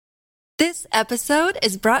This episode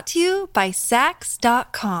is brought to you by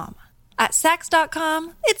Sax.com. At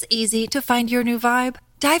Sax.com, it's easy to find your new vibe.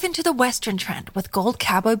 Dive into the Western trend with gold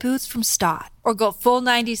cowboy boots from Stott, or go full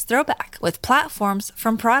 90s throwback with platforms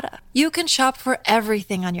from Prada. You can shop for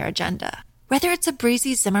everything on your agenda, whether it's a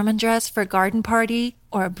breezy Zimmermann dress for a garden party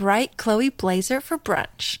or a bright Chloe blazer for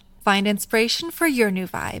brunch. Find inspiration for your new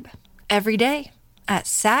vibe every day at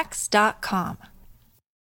Sax.com.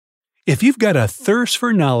 If you've got a thirst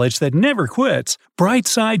for knowledge that never quits,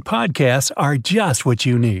 Brightside Podcasts are just what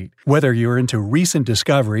you need. Whether you're into recent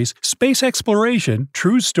discoveries, space exploration,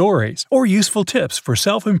 true stories, or useful tips for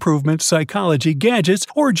self-improvement, psychology, gadgets,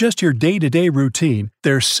 or just your day-to-day routine,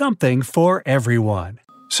 there's something for everyone.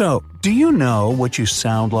 So, do you know what you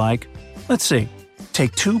sound like? Let's see.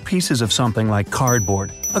 Take 2 pieces of something like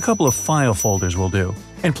cardboard, a couple of file folders will do,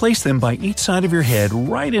 and place them by each side of your head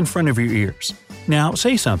right in front of your ears. Now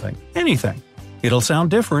say something, anything. It'll sound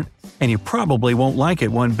different, and you probably won't like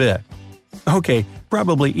it one bit. Okay,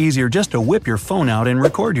 probably easier just to whip your phone out and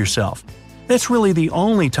record yourself. That's really the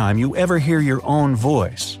only time you ever hear your own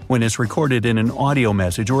voice, when it's recorded in an audio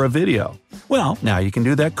message or a video. Well, now you can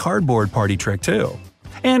do that cardboard party trick too.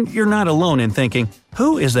 And you're not alone in thinking,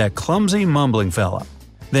 who is that clumsy mumbling fella?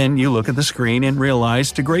 Then you look at the screen and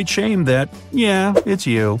realize to great shame that, yeah, it's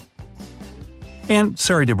you. And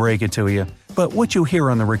sorry to break it to you, but what you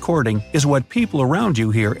hear on the recording is what people around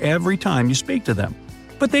you hear every time you speak to them.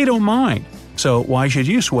 But they don't mind, so why should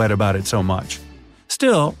you sweat about it so much?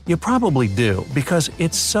 Still, you probably do because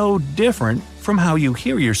it's so different from how you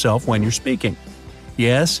hear yourself when you're speaking.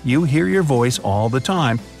 Yes, you hear your voice all the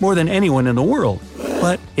time, more than anyone in the world,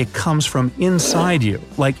 but it comes from inside you,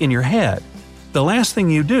 like in your head. The last thing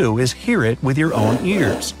you do is hear it with your own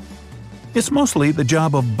ears. It's mostly the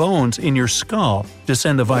job of bones in your skull to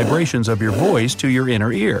send the vibrations of your voice to your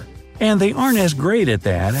inner ear. And they aren't as great at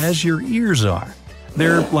that as your ears are.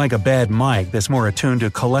 They're like a bad mic that's more attuned to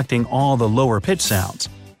collecting all the lower pitch sounds.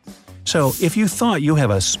 So if you thought you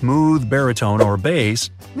have a smooth baritone or bass,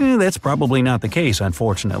 that's probably not the case,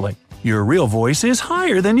 unfortunately. Your real voice is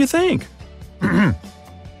higher than you think.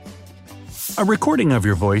 A recording of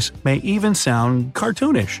your voice may even sound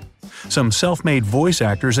cartoonish. Some self-made voice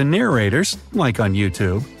actors and narrators, like on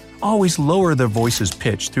YouTube, always lower their voice's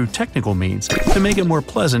pitch through technical means to make it more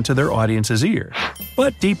pleasant to their audience's ear.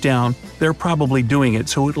 But deep down, they're probably doing it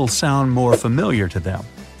so it'll sound more familiar to them.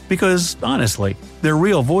 Because, honestly, their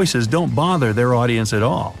real voices don't bother their audience at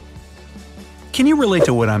all. Can you relate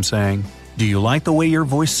to what I'm saying? Do you like the way your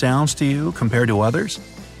voice sounds to you compared to others?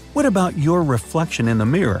 What about your reflection in the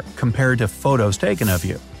mirror compared to photos taken of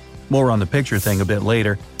you? More on the picture thing a bit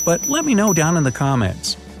later, but let me know down in the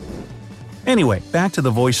comments. Anyway, back to the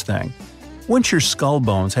voice thing. Once your skull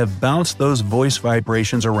bones have bounced those voice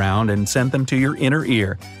vibrations around and sent them to your inner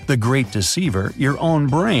ear, the great deceiver, your own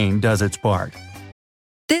brain, does its part.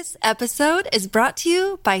 This episode is brought to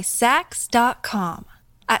you by Sax.com.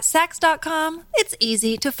 At Sax.com, it's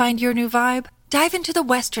easy to find your new vibe. Dive into the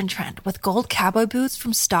Western trend with gold cowboy boots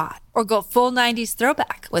from Stott, or go full 90s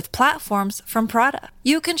throwback with platforms from Prada.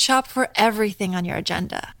 You can shop for everything on your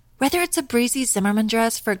agenda, whether it's a breezy Zimmermann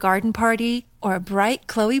dress for a garden party or a bright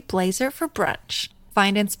Chloe blazer for brunch.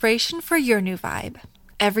 Find inspiration for your new vibe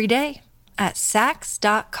every day at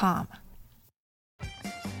Sax.com.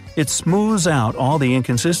 It smooths out all the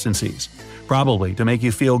inconsistencies, probably to make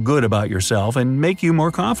you feel good about yourself and make you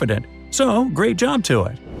more confident. So, great job to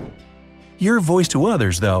it. Your voice to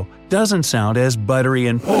others, though, doesn't sound as buttery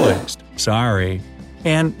and poised. Sorry.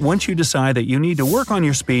 And once you decide that you need to work on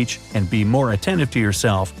your speech and be more attentive to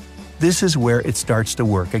yourself, this is where it starts to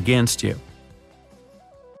work against you.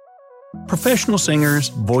 Professional singers,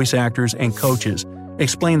 voice actors, and coaches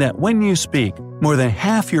explain that when you speak, more than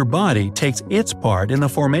half your body takes its part in the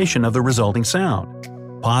formation of the resulting sound.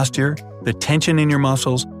 Posture, the tension in your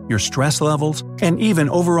muscles, your stress levels, and even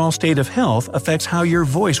overall state of health affects how your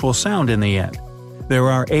voice will sound in the end. There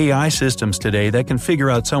are AI systems today that can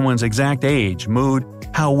figure out someone's exact age, mood,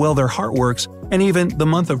 how well their heart works, and even the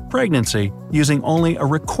month of pregnancy using only a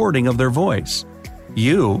recording of their voice.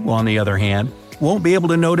 You, on the other hand, won't be able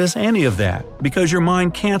to notice any of that because your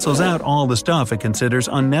mind cancels out all the stuff it considers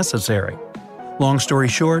unnecessary. Long story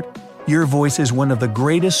short, your voice is one of the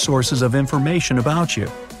greatest sources of information about you,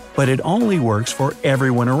 but it only works for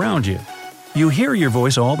everyone around you. You hear your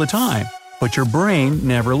voice all the time, but your brain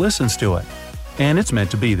never listens to it. And it's meant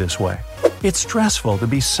to be this way. It's stressful to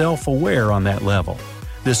be self-aware on that level.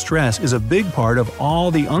 This stress is a big part of all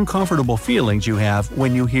the uncomfortable feelings you have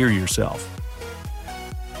when you hear yourself.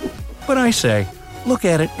 But I say, look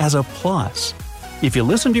at it as a plus. If you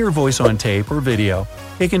listen to your voice on tape or video,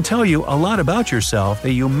 it can tell you a lot about yourself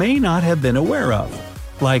that you may not have been aware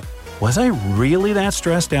of. Like, was I really that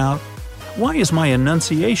stressed out? Why is my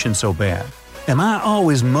enunciation so bad? Am I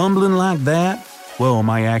always mumbling like that? Whoa,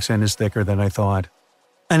 my accent is thicker than I thought.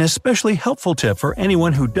 An especially helpful tip for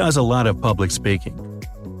anyone who does a lot of public speaking.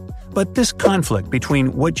 But this conflict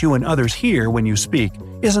between what you and others hear when you speak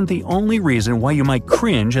isn't the only reason why you might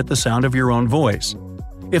cringe at the sound of your own voice.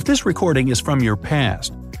 If this recording is from your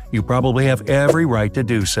past, you probably have every right to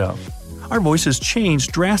do so. Our voices change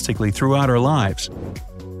drastically throughout our lives.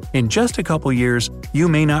 In just a couple years, you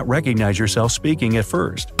may not recognize yourself speaking at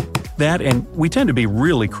first. That, and we tend to be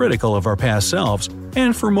really critical of our past selves,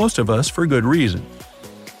 and for most of us, for good reason.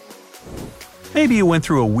 Maybe you went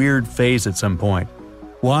through a weird phase at some point.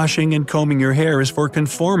 Washing and combing your hair is for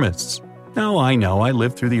conformists. Now I know, I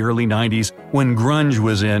lived through the early 90s when grunge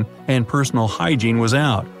was in and personal hygiene was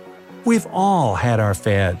out. We've all had our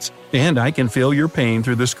fads, and I can feel your pain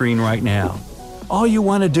through the screen right now. All you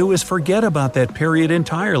want to do is forget about that period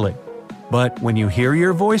entirely. But when you hear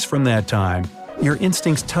your voice from that time, your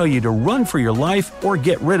instincts tell you to run for your life or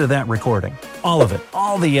get rid of that recording. All of it,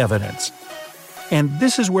 all the evidence. And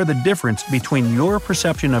this is where the difference between your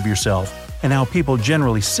perception of yourself and how people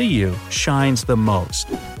generally see you shines the most.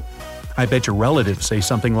 I bet your relatives say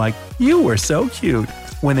something like, "You were so cute,"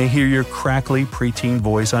 when they hear your crackly preteen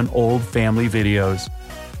voice on old family videos.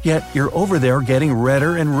 Yet you're over there getting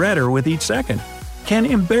redder and redder with each second. Can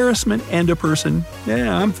embarrassment end a person?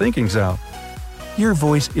 Yeah, I'm thinking so. Your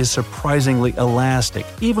voice is surprisingly elastic,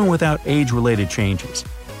 even without age-related changes.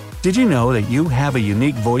 Did you know that you have a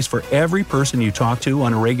unique voice for every person you talk to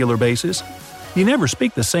on a regular basis? You never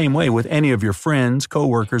speak the same way with any of your friends,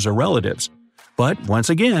 coworkers, or relatives. But once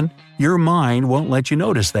again, your mind won't let you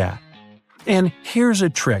notice that. And here's a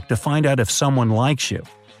trick to find out if someone likes you.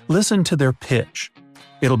 Listen to their pitch.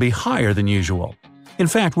 It'll be higher than usual. In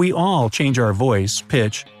fact, we all change our voice,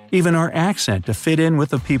 pitch, even our accent to fit in with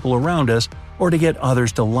the people around us or to get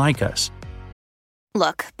others to like us.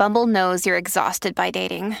 Look, Bumble knows you're exhausted by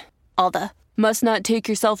dating. All the, must not take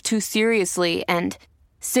yourself too seriously, and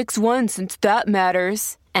 6'1" since that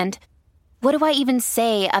matters, and what do I even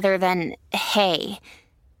say other than, hey?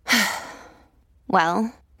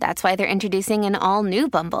 Well, that's why they're introducing an all-new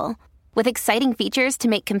Bumble, with exciting features to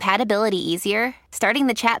make compatibility easier, starting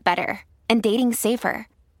the chat better, and dating safer.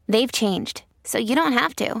 They've changed, so you don't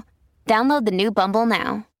have to. Download the new Bumble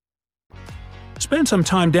now. Spend some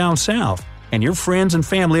time down south, and your friends and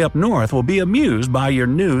family up north will be amused by your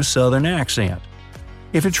new southern accent.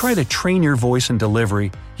 If you try to train your voice and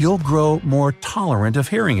delivery, you'll grow more tolerant of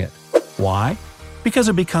hearing it. Why? Because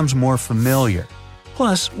it becomes more familiar.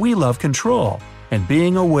 Plus, we love control, and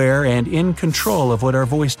being aware and in control of what our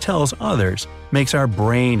voice tells others makes our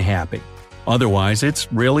brain happy. Otherwise,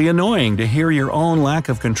 it's really annoying to hear your own lack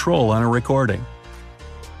of control on a recording.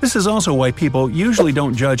 This is also why people usually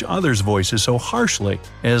don't judge others' voices so harshly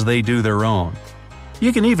as they do their own.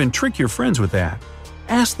 You can even trick your friends with that.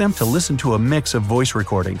 Ask them to listen to a mix of voice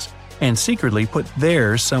recordings and secretly put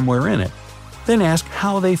theirs somewhere in it. Then ask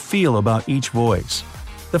how they feel about each voice.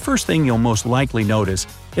 The first thing you'll most likely notice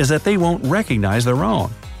is that they won't recognize their own,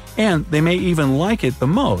 and they may even like it the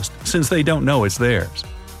most since they don't know it's theirs.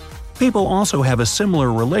 People also have a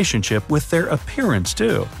similar relationship with their appearance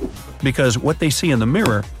too, because what they see in the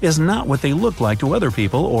mirror is not what they look like to other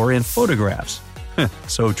people or in photographs.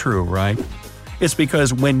 So true, right? It's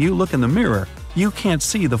because when you look in the mirror, you can't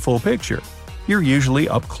see the full picture. You're usually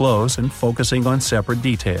up close and focusing on separate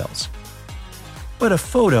details. But a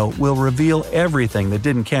photo will reveal everything that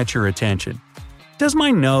didn't catch your attention. Does my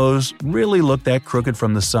nose really look that crooked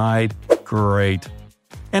from the side? Great.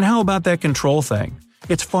 And how about that control thing?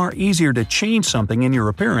 It's far easier to change something in your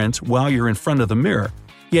appearance while you're in front of the mirror,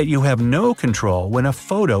 yet you have no control when a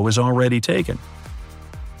photo is already taken.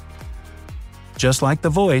 Just like the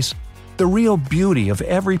voice, the real beauty of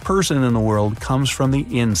every person in the world comes from the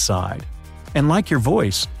inside. And like your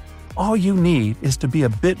voice, all you need is to be a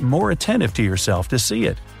bit more attentive to yourself to see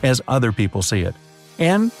it as other people see it.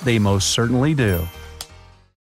 And they most certainly do.